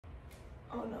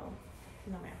Oh no,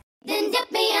 no ma'am. Then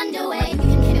dip me underway. You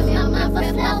can kill my flow.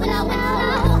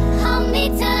 Hold me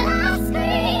till I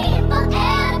scream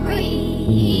forever.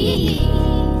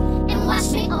 And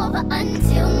wash me over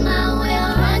until my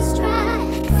will runs dry.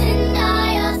 Send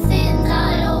all your sins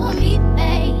all over me,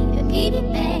 baby,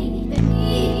 baby.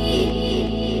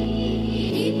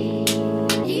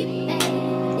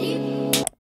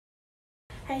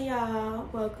 Hey y'all,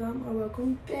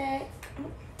 welcome back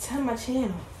to my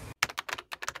channel.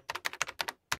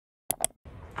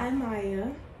 I'm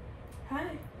Maya.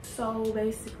 Hi. So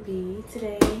basically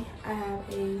today I have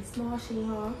a small shein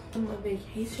haul. I'm a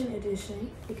vacation edition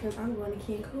because I'm going to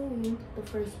Cancun the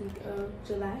first week of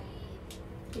July.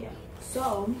 Yeah.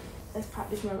 So let's pop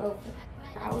this mug open.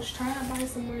 I was trying to buy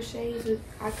some more shades, but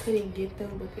I couldn't get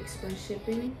them with express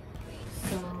shipping,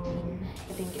 so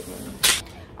I didn't get them.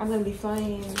 I'm gonna be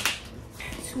flying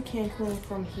to Cancun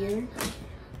from here.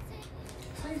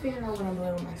 So I'm figuring out what I'm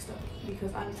doing with my stuff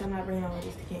because obviously I'm not bringing all of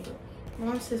this to Cancun. My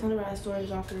mom said something about storage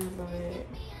lockers, but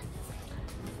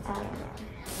I don't know.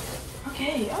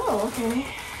 Okay. Oh, okay.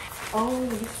 Oh,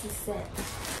 this is set.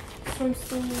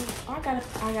 Swimsuit. Oh, I got a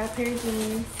pair of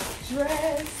jeans,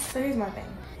 dress. So here's my thing.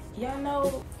 Y'all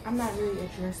know I'm not really a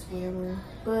dress wearer,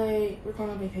 but we're going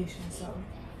on vacation, so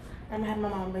I'm gonna have my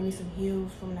mom bring me some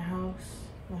heels from the house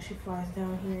when she flies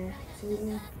down here to meet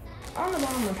me. I don't know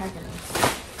why I'm unpacking this.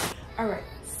 Alright,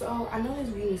 so I know this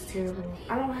view is terrible.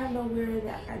 I don't have nowhere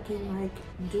that I can like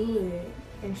do it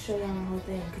and show y'all my whole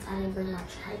thing because I didn't bring my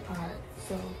tripod.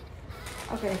 So,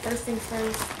 okay, first things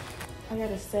first, I got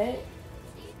a set.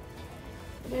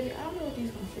 But baby, I don't know if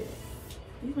these gonna fit.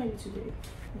 These might be too big.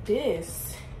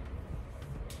 This,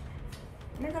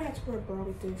 I'm gonna have to wear a bra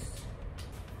with this.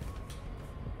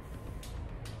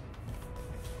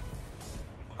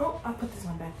 Oh, I put this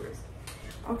on backwards.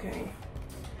 Okay.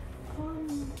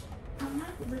 I'm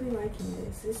not really liking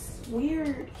this. It's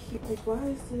weird. Like, why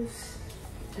is this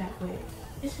that way?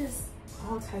 It's just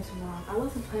all types of wrong. I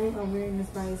wasn't planning on wearing this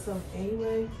by itself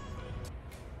anyway.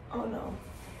 Oh no,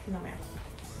 no ma'am.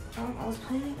 I was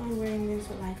planning on wearing this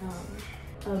with like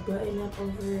a button up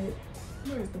over it.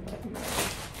 Where's the button up?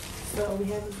 So we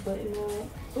have this button up.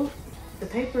 Oop, the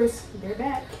papers, they're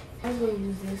back. I'm gonna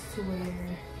use this to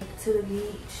wear to the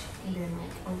beach and then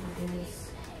like over this.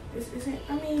 This isn't,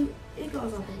 I mean, it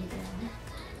goes up and down.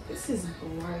 This is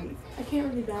bright. I can't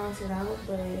really balance it out,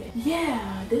 but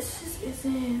yeah, this just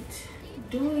isn't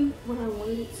doing what I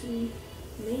wanted it to.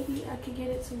 Maybe I could get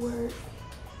it to work.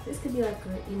 This could be like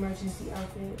an emergency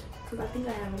outfit because I think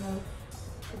I have enough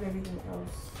of everything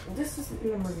else. This is an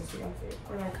emergency outfit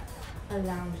or like a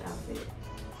lounge outfit.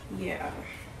 Yeah.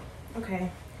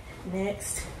 Okay,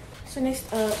 next. So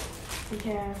next up, we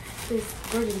have this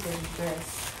gorgeous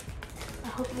dress. I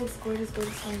hope it looks gorgeous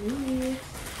on me.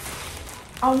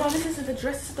 Oh no, this isn't the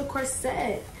dress, this is the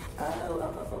corset.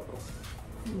 Oh.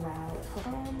 Wow.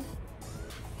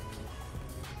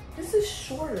 This is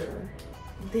shorter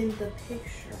than the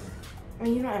picture. I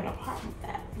mean, you don't have no problem with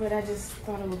that, but I just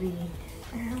thought it would be,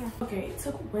 I don't know. Okay, it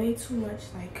took way too much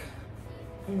like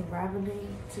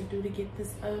unraveling to get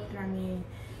this up. And I mean,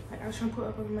 like I was trying to put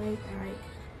up a mic, like,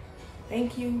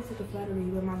 thank you for the flattery,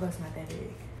 but my butt's not that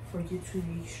big for you to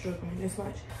be struggling this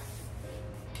much.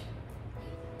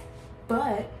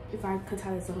 But if I could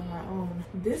tie this up on my own,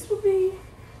 this would be,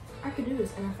 I could do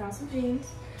this. And I found some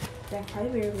jeans that I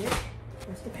probably wear with.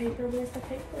 Where's the paper? Where's the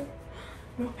paper?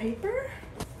 No paper?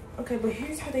 Okay, but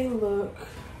here's how they look.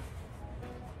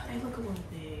 They look a little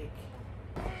big.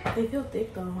 They feel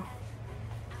thick though.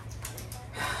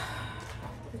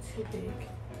 They're too big.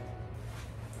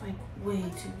 Like way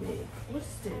too big.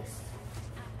 What's this?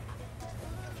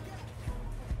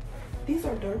 These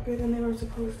are darker than they were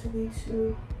supposed to be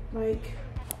too. Like,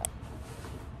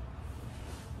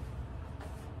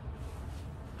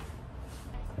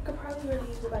 I could probably wear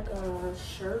these with like a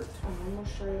shirt, a normal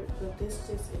shirt, but this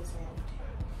just isn't.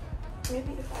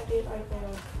 Maybe if I did like a,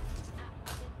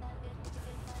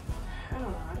 I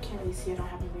don't know, I can't really see, I don't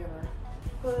have a mirror.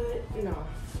 But no.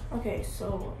 Okay,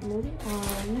 so moving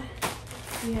on.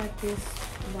 We have this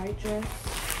white dress.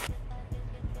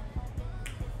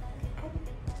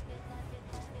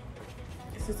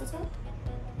 Is this the top?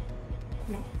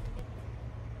 No.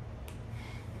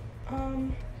 I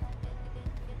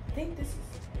think this is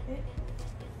it.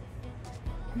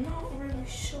 I'm not really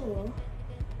sure. I'm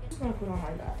just gonna put on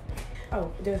like that.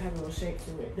 Oh, it does have a little shape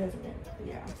to it, doesn't it?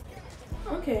 Yeah.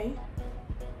 Okay.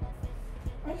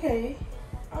 Okay.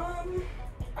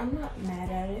 I'm not mad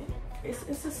at it.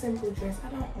 It's a simple dress. I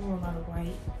don't own a lot of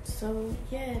white. So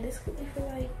yeah, this could be for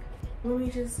like when we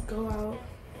just go out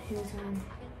anytime.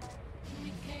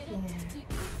 Yeah.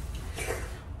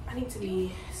 I need to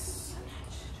be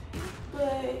snatched.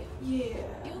 But yeah.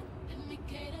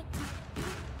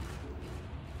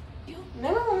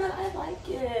 Never mind, I like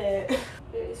it.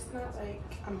 It's not like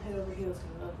I'm head over heels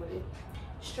in love with it.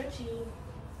 Stretchy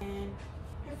and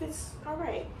if it's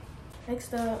alright.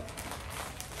 Next up,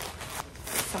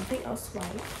 something else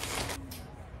white.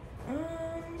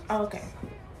 Okay.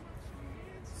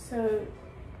 So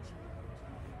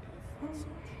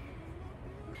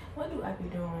what do I be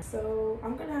doing? So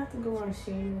I'm gonna have to go on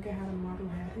Shein and look at how the model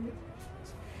had it.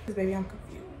 Cause baby, I'm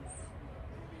confused.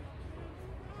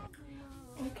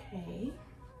 Okay.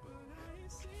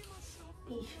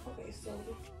 Okay, so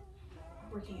I'm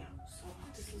working out. So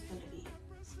this is gonna be here.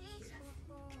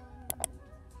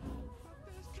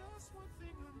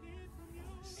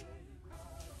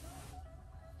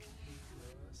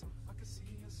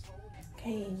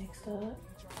 Okay, next up,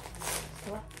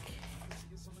 black.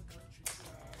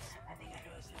 I think I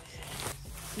know what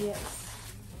it is. Yes.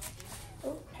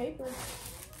 Oh, paper.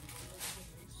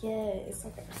 Yes,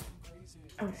 okay.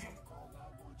 Okay.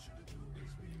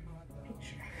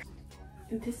 Picture.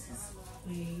 This is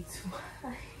way too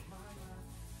high.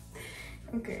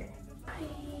 Okay. I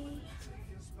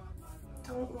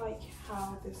don't like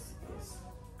how this is.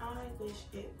 I wish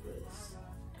it was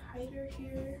tighter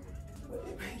here. But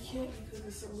I can't because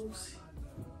it's a loose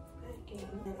backing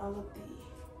and all of the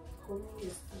holding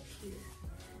is up here.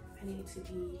 I need it to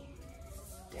be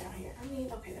down here. I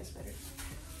mean, okay, that's better.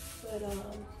 But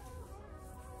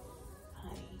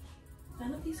honey,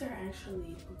 none of these are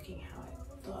actually looking how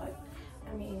I thought.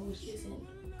 I mean, which isn't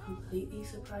completely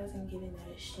surprising given that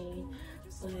it's Shein,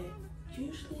 but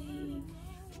usually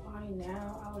by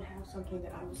now I would have something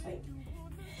that I was like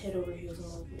head over heels in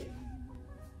love with.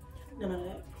 None of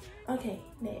that. Okay,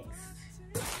 next.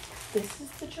 This is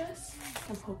the dress.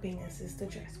 I'm hoping this is the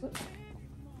dress. What?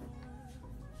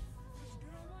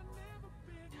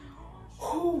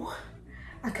 Oh,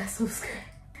 I got so scared.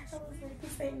 I was like,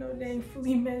 this ain't no dang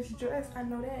fully meshed dress. I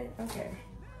know that. Okay.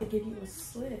 They give you a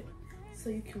slip so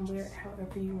you can wear it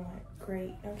however you want.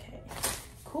 Great. Okay.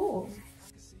 Cool.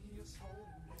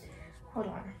 Hold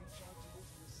on.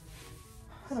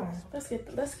 Hold on.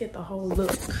 Let's get the whole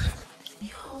look. The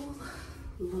whole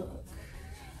look.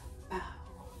 Bow.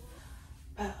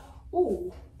 Bow.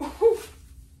 Ooh.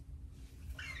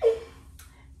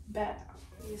 Bow.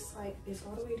 It's like it's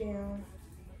all the way down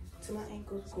to my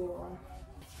ankles, girl.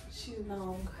 She's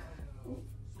long. Ooh,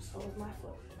 so is my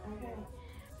foot. Okay.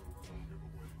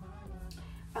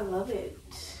 I love it.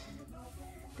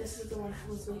 This is the one I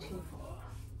was waiting for.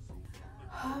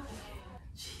 Oh,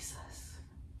 Jesus.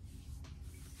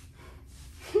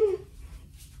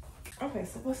 Okay,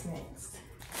 so what's next?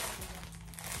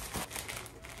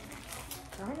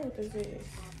 I don't know what this is.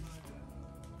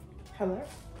 Hello?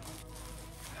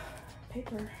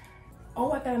 Paper.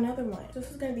 Oh, I got another one. This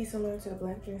is gonna be similar to the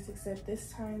black dress, except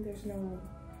this time there's no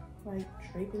like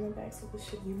drape in the back, so this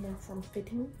should be more form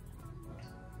fitting.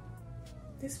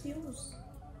 This feels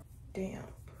damp.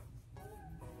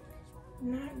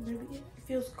 Not really. It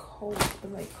feels cold,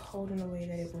 but like cold in a way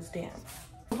that it was damp.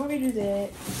 Before we do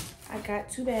that, I got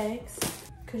 2 bags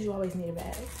because you always need a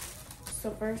bag.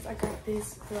 So first I got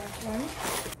this black one,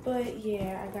 but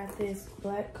yeah, I got this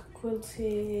black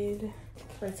quilted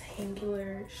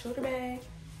rectangular shoulder bag.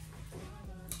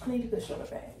 I need a good shoulder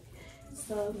bag.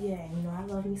 So yeah, you know I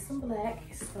love me some black.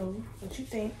 So what you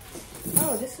think?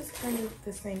 Oh, this is kind of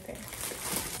the same thing,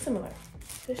 similar.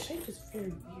 The shape is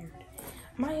very weird.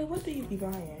 Maya, what do you be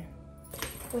buying?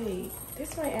 Wait,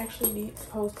 this might actually be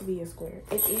supposed to be a square.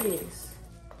 It is.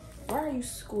 Why are you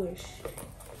squished?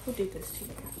 Who did this to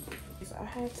you? So I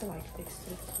had to like fix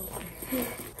this.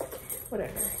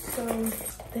 Whatever. So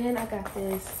then I got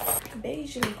this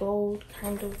beige and gold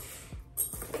kind of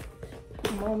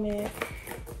moment.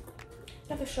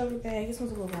 Another shoulder bag. This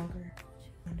one's a little longer.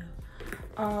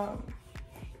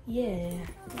 Yeah,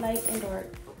 light and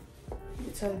dark. You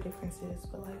can tell the differences,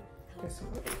 but like there's some.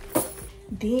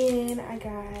 Then I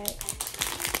got,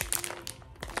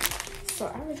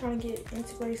 so I've been trying to get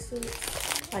into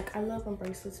bracelets. Like I love when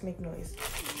bracelets make noise.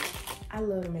 I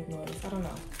love to make noise. I don't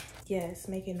know. Yes,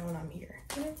 make it known I'm here.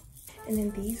 And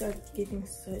then these are giving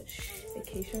such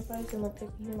vacation vibes, and look,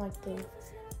 they're even like the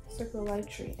circle light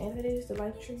tree. And that is the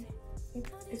light tree.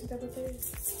 Isn't that what that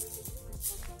is?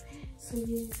 So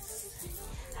yes.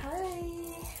 Hi,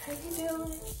 how you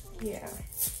doing? Yeah.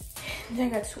 Then I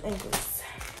got 2 anklets.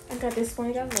 I got this one,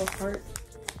 it got a little heart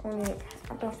on it. I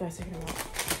don't know if that's taking it out.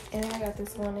 And I got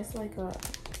this one, it's like a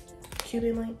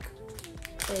Cuban link,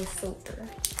 but it's silver.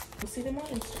 You'll see them on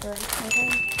Instagram, okay?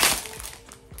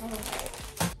 Alright.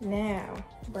 Now,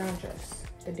 brown dress,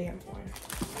 the damp one.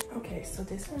 Okay, so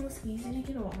this one was easy to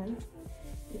get on.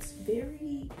 It's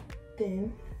very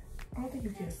thin. I don't think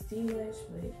you can see much,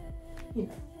 but you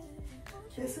know.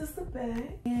 This is the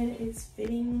bag, and it's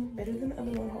fitting better than the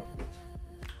other one.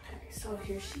 Okay, so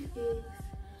here she is,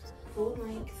 full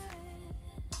length.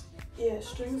 Yeah,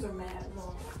 strings are mad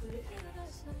long.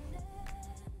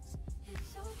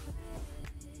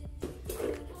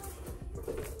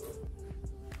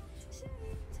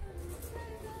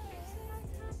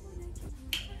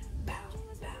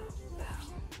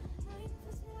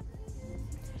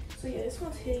 So yeah, this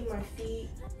one's hitting my feet.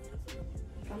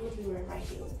 I'm gonna be wearing my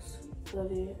heels.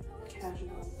 Love it,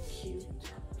 casual, cute,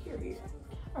 period.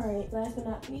 All right, last but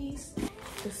not least,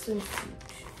 the swimsuit.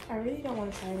 I really don't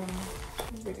want to try it on.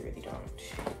 I really don't.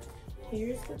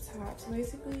 Here's the top. So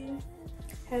basically,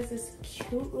 it has this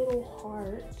cute little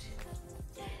heart.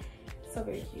 So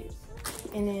very cute.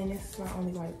 And then this is my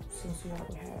only white swimsuit I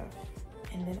would have.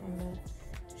 And then on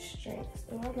the strings,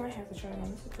 oh, I might have to try it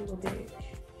on. This is a little big.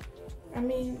 I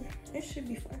mean, it should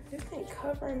be fine. This ain't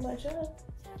covering much up.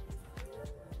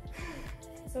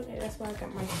 It's okay, that's why I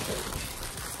got my shirt.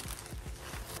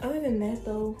 Other than that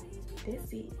though,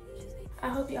 that's it. I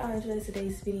hope y'all enjoyed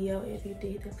today's video. If you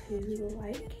did, then please leave a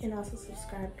like and also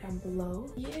subscribe down below.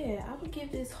 Yeah, I would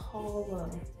give this haul a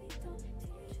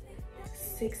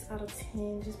 6 out of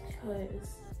 10 just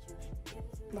because,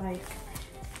 like,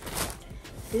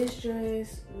 this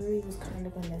dress really was kind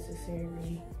of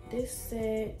unnecessary. This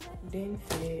set didn't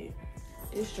fit.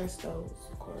 This dress though is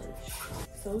gorgeous.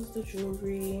 So is the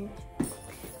jewelry.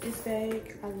 This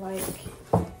bag, I like.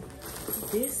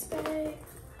 This bag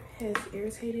has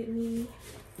irritated me.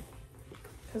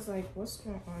 Cause like, what's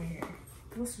going on here?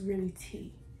 What's really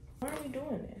tea? Why are we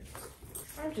doing this?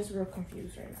 I'm just real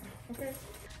confused right now, okay?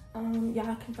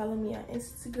 Y'all can follow me on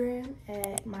Instagram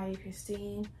at Maya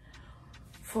Christine.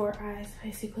 4 eyes,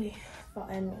 basically. Follow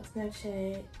me on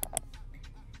Snapchat.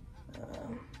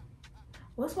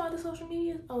 What's my other social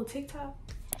media? Oh, TikTok.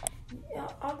 Yeah,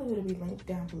 all of it'll be linked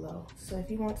down below. So if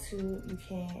you want to, you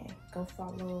can go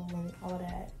follow and all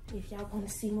that. If y'all want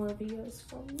to see more videos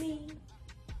from me,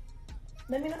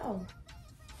 let me know.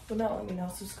 Well, not let me know.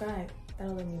 Subscribe.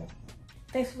 That'll let me know.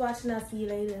 Thanks for watching. I'll see you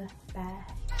later. Bye.